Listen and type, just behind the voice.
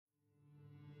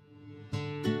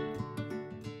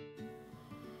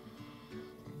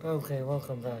Okay,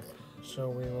 welcome back. So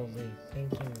we will be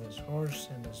painting this horse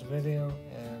in this video,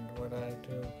 and what I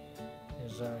do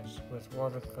is with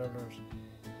watercolors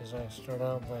I start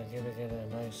out by giving it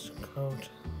a nice coat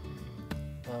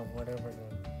of whatever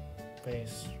the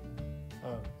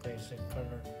basic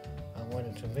color I want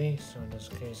it to be. So in this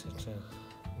case it's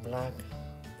a black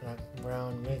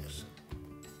brown mix.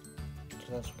 So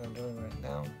that's what I'm doing right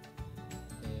now,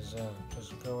 is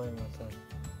just going with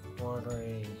a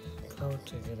watery coat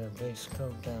to get a base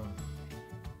coat down.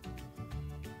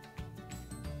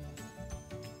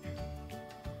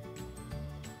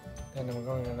 Then I'm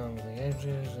going along the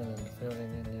edges and then filling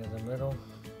in near the middle.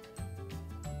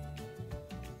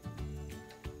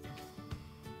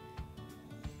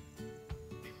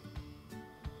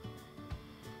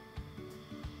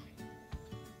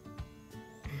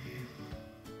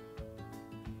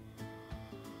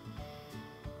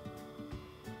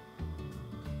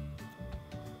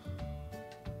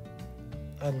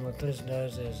 And what this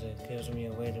does is it gives me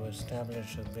a way to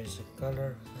establish a basic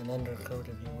color, an undercoat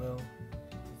if you will,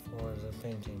 for the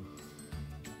painting.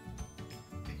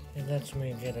 It lets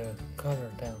me get a color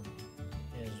down,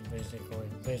 is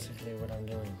basically what I'm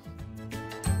doing.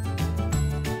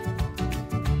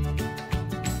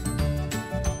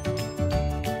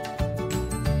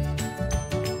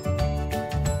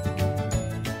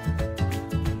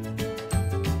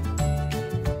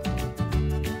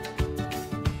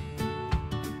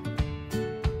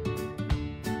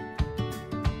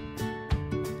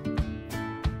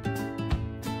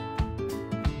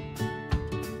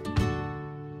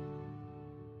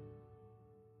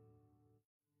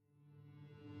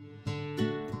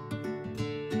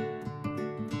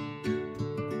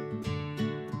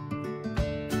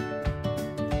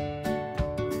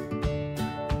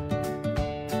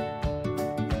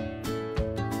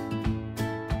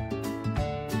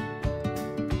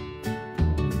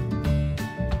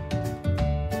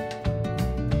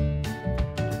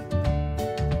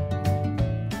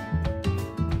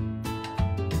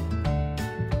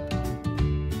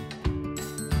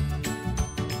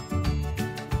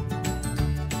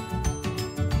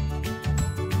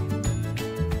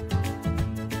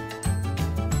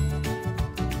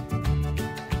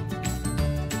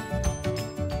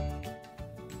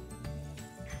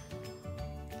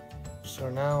 So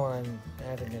now I'm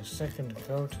adding a second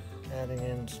coat,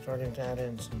 starting to add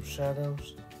in some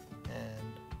shadows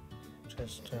and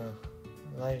just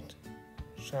light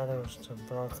shadows to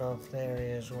block off the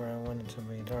areas where I want it to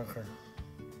be darker.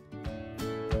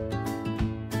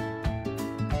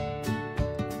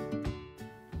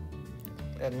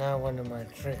 And now one of my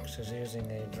tricks is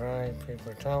using a dry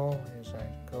paper towel, is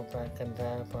I go back and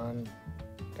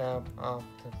dab off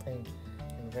the paint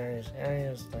in various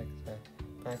areas like the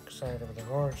back side of the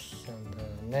horse and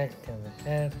the neck and the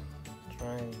head,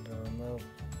 trying to remove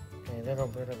a little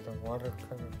bit of the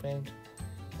watercolor paint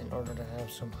in order to have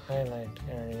some highlight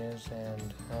areas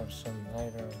and have some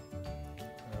lighter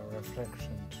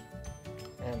reflections.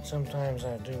 And sometimes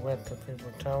I do wet the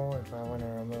paper towel if I want to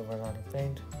remove a lot of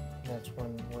paint. That's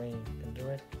one way you can do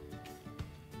it.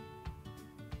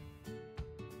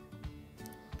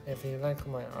 If you like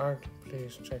my art,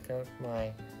 please check out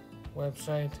my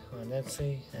website on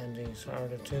Etsy, Andy's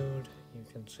Artitude. You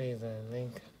can see the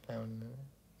link down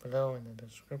below in the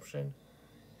description,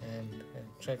 and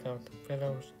check out the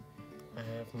pillows. I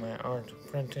have my art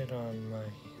printed on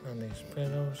these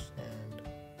pillows, and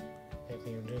if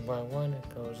you do buy one,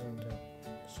 it goes into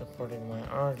supporting my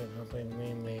art and helping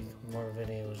me make more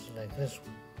videos like this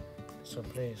one. So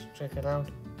please check it out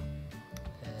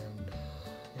and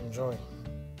enjoy.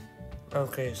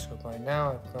 Okay, so by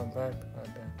now I've gone back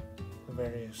on the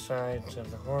various sides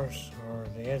of the horse or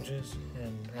the edges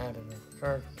and added a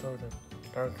dark coat of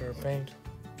darker paint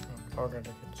in order to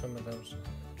get some of those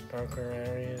darker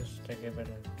areas to give it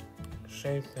a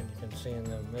shape. And you can see in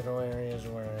the middle areas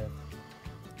where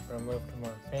I've removed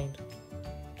more paint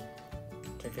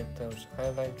to get those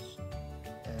highlights.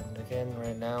 And again,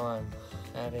 right now I'm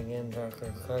adding in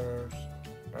darker colors,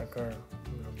 darker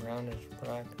brownish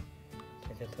black,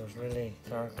 to get those really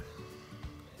dark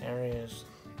areas,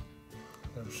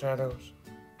 those shadows.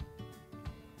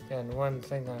 And one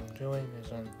thing I'm doing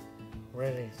is I'm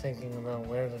really thinking about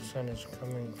where the sun is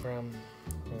coming from,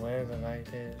 where the light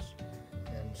is,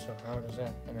 and so how does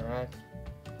that interact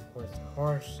with the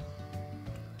horse.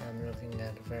 I'm looking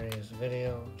at various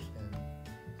videos and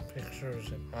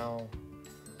pictures of how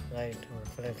light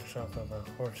reflects off of a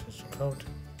horse's coat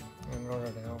in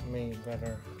order to help me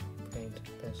better paint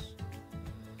this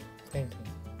painting.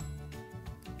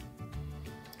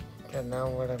 And now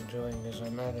what I'm doing is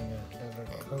I'm adding another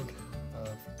coat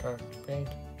of dark paint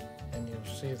and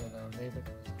you'll see that I'll leave it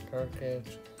with a dark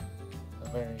edge, a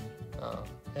very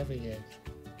heavy edge.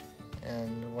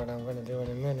 And what I'm going to do in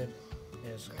a minute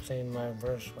is clean my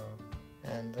brush off,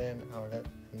 and then I'll let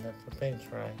the paint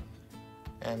dry.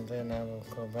 And then I will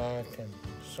go back and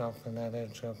soften that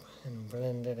edge up and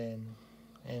blend it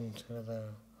into the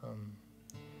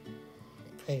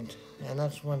paint. And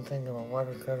that's one thing about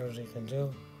watercolors you can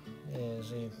do,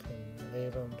 is you can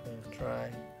leave them to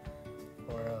dry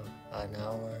for an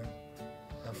hour,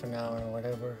 half an hour, or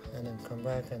whatever, and then come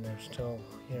back and you're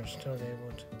still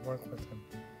able to work with them.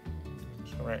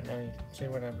 So right now you can see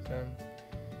what I've done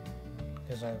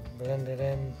is I've blended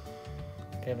in,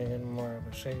 giving it more of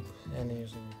a shape, and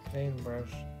using a clean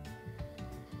brush,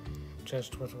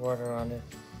 just with water on it.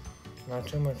 Not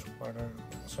too much water,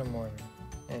 but some water.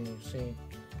 And you see,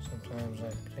 sometimes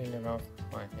I clean it off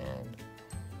with my hand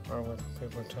or with a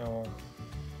paper towel.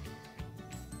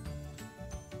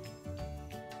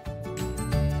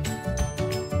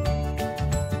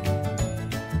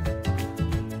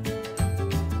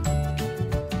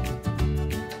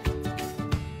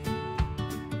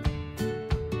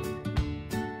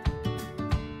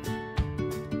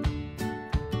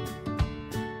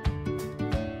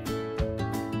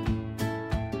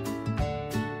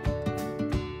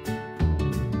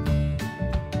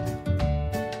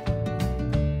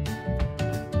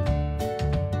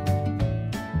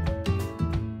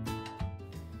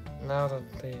 Now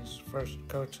that these first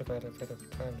coats have had a bit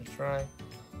of time to dry,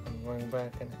 I'm going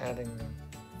back and adding the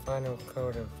final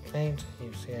coat of paint.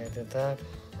 You see I did that,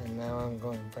 and now I'm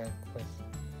going back with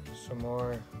some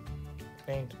more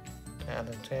paint to add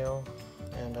a tail,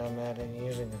 and I'm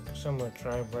using a somewhat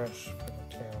dry brush for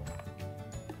the tail.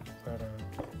 But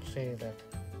see that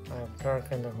I've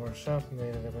darkened the horse up,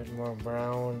 made it a bit more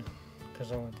brown,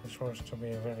 because I want this horse to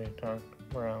be a very dark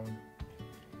brown.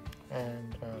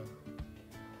 And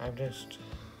I've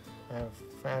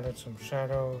added some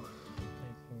shadow,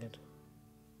 making it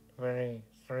very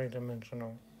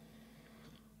three-dimensional.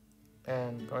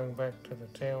 And going back to the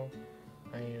tail,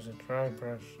 I use a dry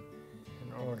brush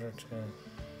in order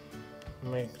to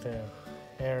make the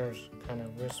hairs kind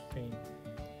of wispy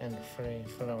and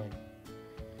free-flowing.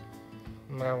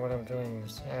 Now what I'm doing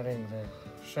is adding the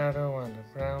shadow on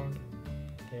the ground,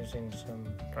 using some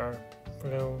dark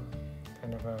blue,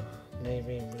 kind of a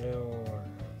navy blue, or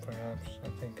perhaps I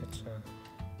think it's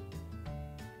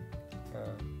a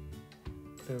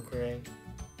blue-gray.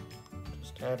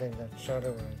 Just adding that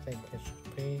shadow where I think it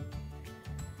should be.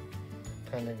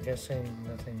 Kind of guessing,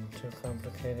 nothing too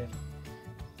complicated.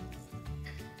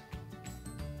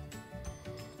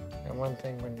 And one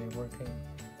thing when you're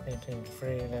painting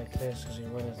free like this is you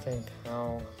want to think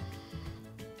how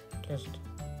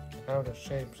the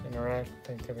shapes interact.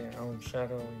 Think of your own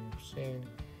shadow you've seen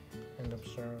and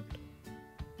observed.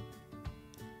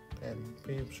 And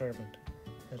be observant.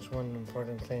 That's one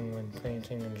important thing when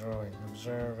painting and drawing.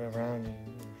 Observe around you,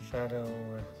 your shadow,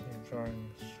 or you're drawing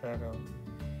with shadow.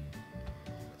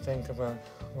 Think about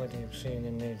what you've seen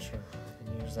in nature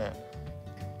and use that.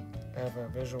 Have a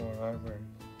visual library.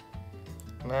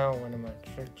 Now one of my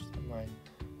tricks that my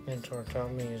mentor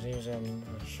taught me is using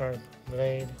a sharp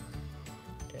blade.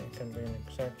 It can be an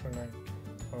X-Acto knife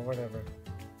or whatever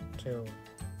to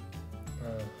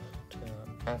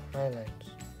add highlights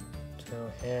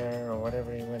to hair or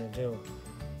whatever you want to do.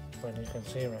 But you can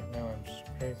see right now I'm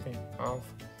scraping off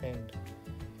paint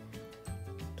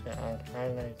to add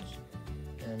highlights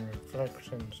and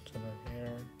reflections to the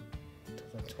hair, to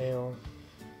the tail.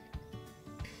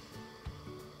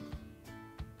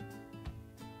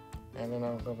 And then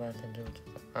I'll go back and do it to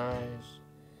the eyes,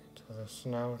 to the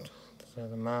snout, to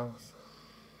the mouth,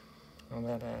 and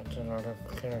that adds a lot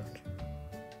of character.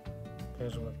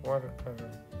 Because with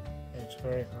watercolor, it's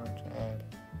very hard to add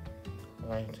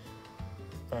light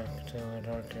back to a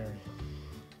dark area.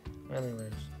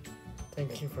 Anyways,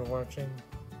 thank you for watching.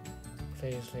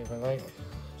 Please leave a like,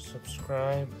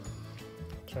 subscribe,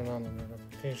 turn on the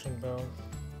notification bell,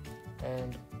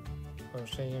 and I'll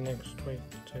see you next week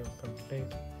to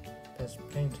complete this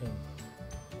painting.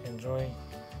 Enjoy.